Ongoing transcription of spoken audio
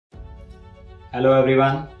Hello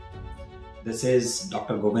everyone, this is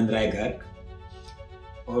Dr. Govind Rai Garg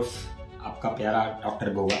उर्फ आपका प्यारा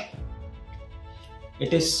doctor Goga.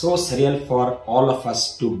 It is so surreal for all of us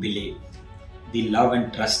to believe the love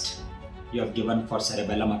and trust you have given for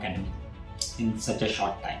Cerebellum Academy in such a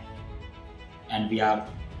short time, and we are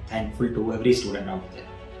thankful to every student out there.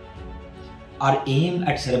 Our aim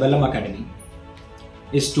at Cerebellum Academy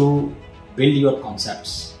is to build your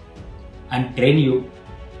concepts and train you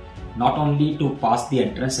not only to pass the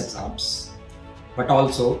entrance exams but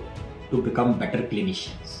also to become better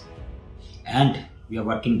clinicians, and we are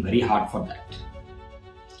working very hard for that.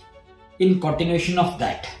 In continuation of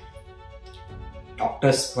that,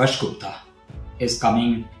 Dr. Sparsh Gupta is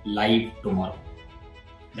coming live tomorrow,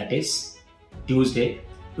 that is Tuesday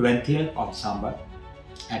 20th of December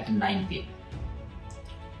at 9 p.m.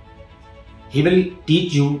 He will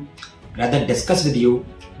teach you, rather discuss with you,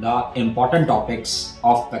 the important topics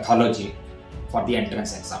of pathology for the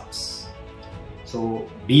entrance exams. So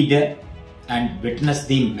be there and witness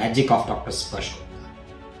the magic of Dr. Sparsh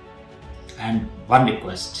Gupta. And one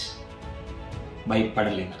request, भाई पढ़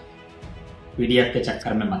लेना, PDF के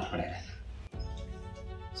चक्कर में मत पड़े रहना.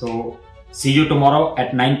 So see you tomorrow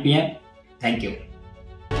at 9 p.m. Thank you.